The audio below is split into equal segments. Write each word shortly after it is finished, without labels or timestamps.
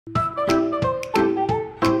Where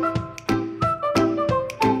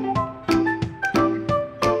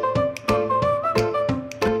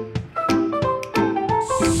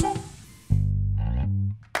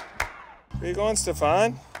you going,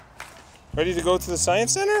 Stefan? Ready to go to the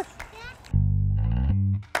Science Center?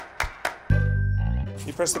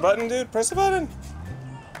 You press the button, dude? Press the button.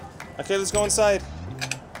 Okay, let's go inside.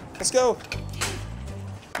 Let's go.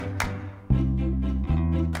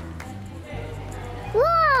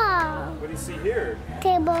 Whoa! What do you see here?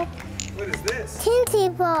 Table. What is this? Tin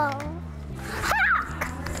table.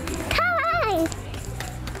 Hi!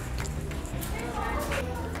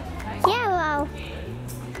 Yellow.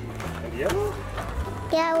 And yellow?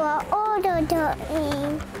 Yellow. All the door,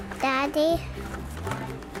 Daddy.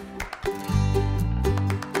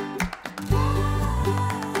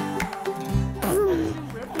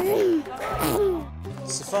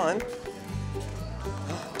 Stefan?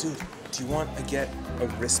 Dude, do you want to get a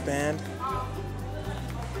wristband?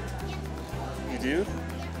 You do?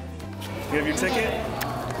 You have your ticket?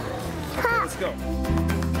 Okay, let's go.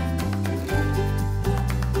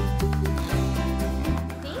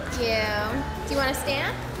 Thank you. Do you want to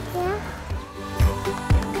stand? Yeah.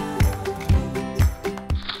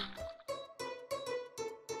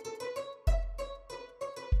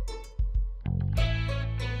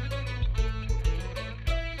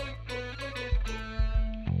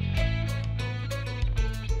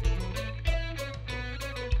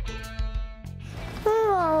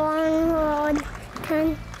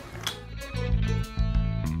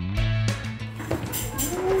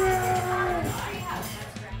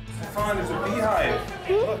 Stefan, there's a beehive.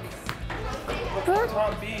 Look. Look at the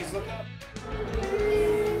top bees. Look up.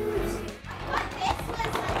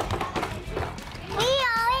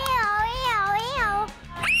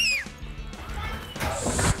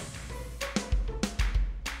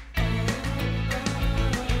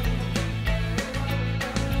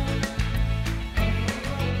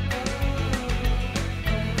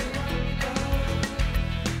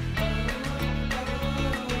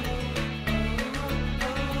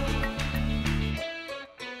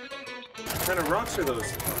 What kind of rocks are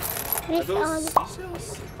those? Are those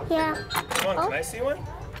seashells? Yeah. Come on, can I see one?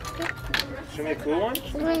 Show me a cool one.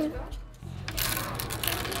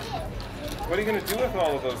 What are you going to do with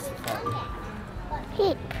all of those, Stefan?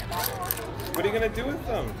 Keep. What are you going to do with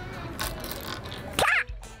them?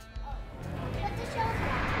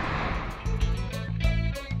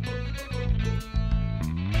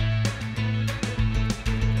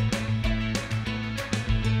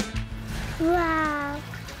 Wow.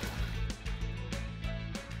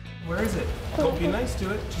 Where is it? Don't be nice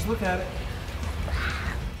to it. Just look at it.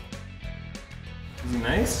 Is he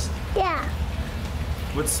nice? Yeah.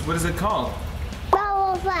 What is it called?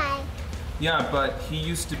 Butterfly. Yeah, but he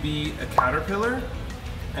used to be a caterpillar,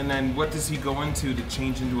 and then what does he go into to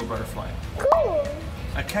change into a butterfly? Cool.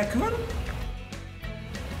 A cocoon?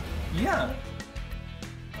 Yeah.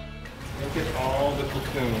 Look at all the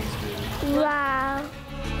cocoons, dude. Wow.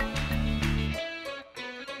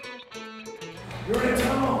 You're in a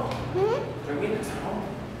tunnel. Are we in a tunnel?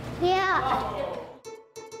 Yeah.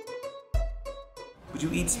 Would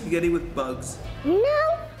you eat spaghetti with bugs?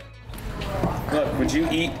 No. Look, would you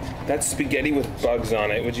eat, that's spaghetti with bugs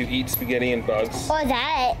on it. Would you eat spaghetti and bugs? Or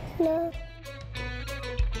that. No.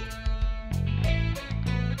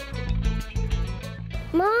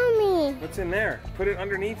 Mommy. What's in there? Put it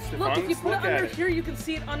underneath, Stefan. Look, if you Let's put it look at under here, you can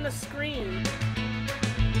see it on the screen.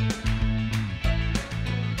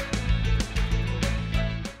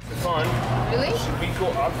 Stefan, Really? should we go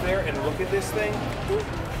up there and look at this thing?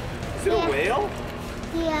 Is it a whale?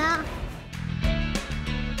 Yeah.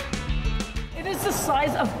 It is the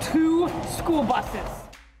size of 2 school buses.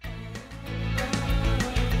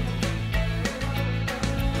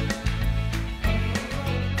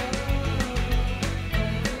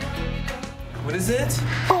 What is it?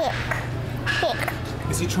 Hick.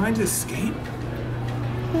 Is he trying to escape?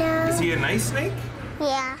 No. Is he a nice snake?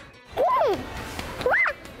 Yeah.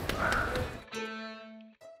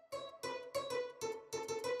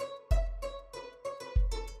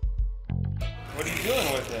 What are you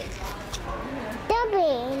doing with it?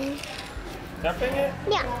 Dubbing. Dumping it?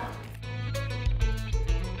 Yeah.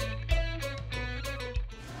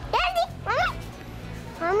 Daddy, mommy.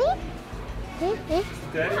 Mommy?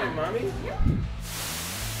 Daddy and mommy?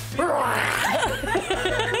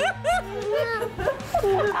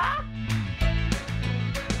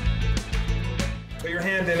 Put your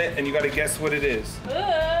hand in it and you gotta guess what it is.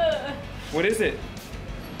 What is it?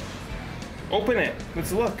 Open it.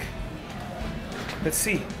 Let's look. Let's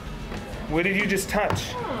see. What did you just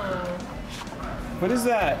touch? What is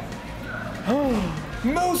that? Oh.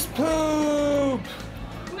 Moose poop!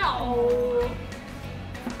 No.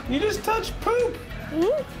 You just touched poop!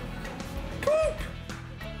 Hmm? Poop!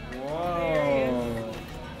 Whoa.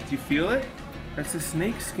 Do you feel it? That's a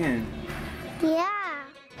snake skin. Yeah.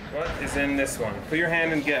 What is in this one? Put your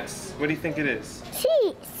hand and guess. What do you think it is?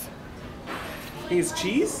 Cheese. Think it's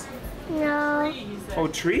cheese? No. Oh,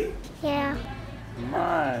 tree? Yeah.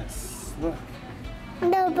 Nice. Look.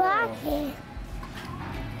 No bucket.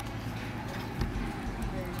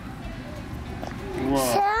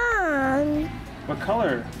 Whoa. Sun. What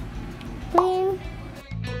color? Green.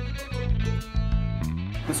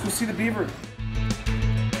 Let's go see the beaver.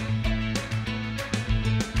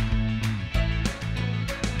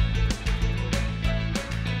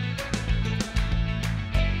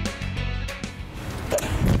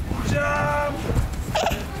 Jump!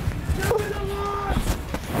 Jump in the lot! You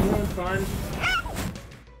having fun?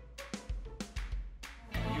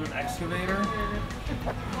 Are you an excavator?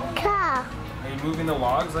 Car. Are you moving the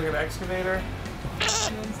logs like an excavator?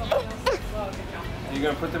 Are you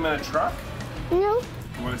gonna put them in a truck? No.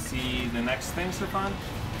 You wanna see the next thing, Stefan?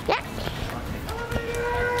 Yeah.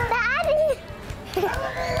 Daddy.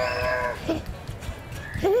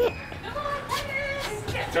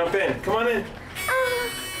 Jump in. Come on in.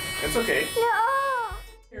 It's okay. No.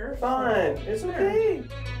 You're fine. It's okay.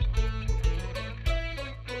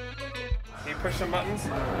 Can you push some buttons?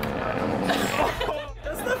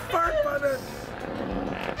 That's the fart button.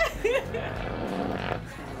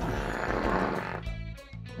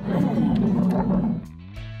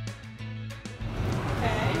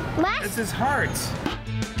 What? It's his heart. Is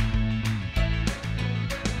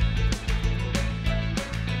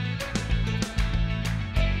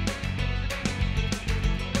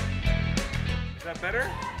that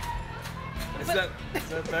better? Is that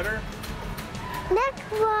better? Next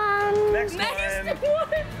one. Next one.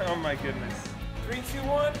 Oh my goodness. 3, 2,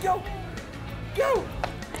 1, go! Go!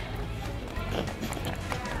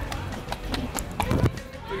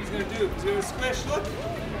 What he's gonna do? He's gonna squish, look!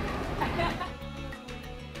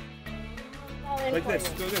 Like this,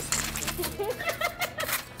 go this.